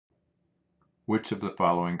Which of the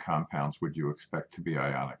following compounds would you expect to be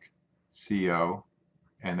ionic? CO,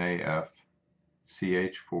 NAF,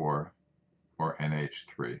 CH4, or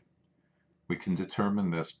NH3? We can determine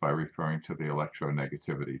this by referring to the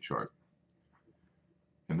electronegativity chart.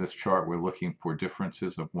 In this chart, we're looking for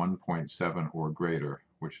differences of 1.7 or greater,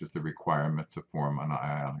 which is the requirement to form an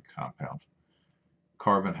ionic compound.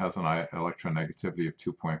 Carbon has an electronegativity of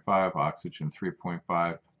 2.5, oxygen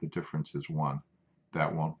 3.5. The difference is 1.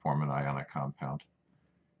 That won't form an ionic compound.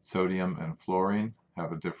 Sodium and fluorine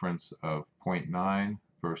have a difference of 0.9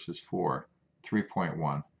 versus 4,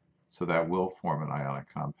 3.1. So that will form an ionic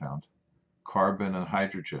compound. Carbon and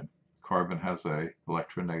hydrogen. Carbon has a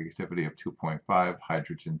electronegativity of 2.5,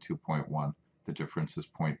 hydrogen 2.1. The difference is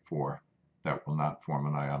 0.4. That will not form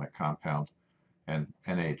an ionic compound. And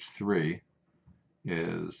NH3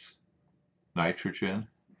 is nitrogen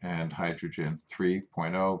and hydrogen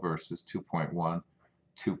 3.0 versus 2.1.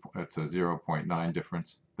 It's a 0.9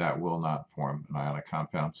 difference. That will not form an ionic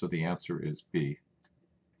compound. So the answer is B,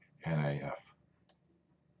 NAF.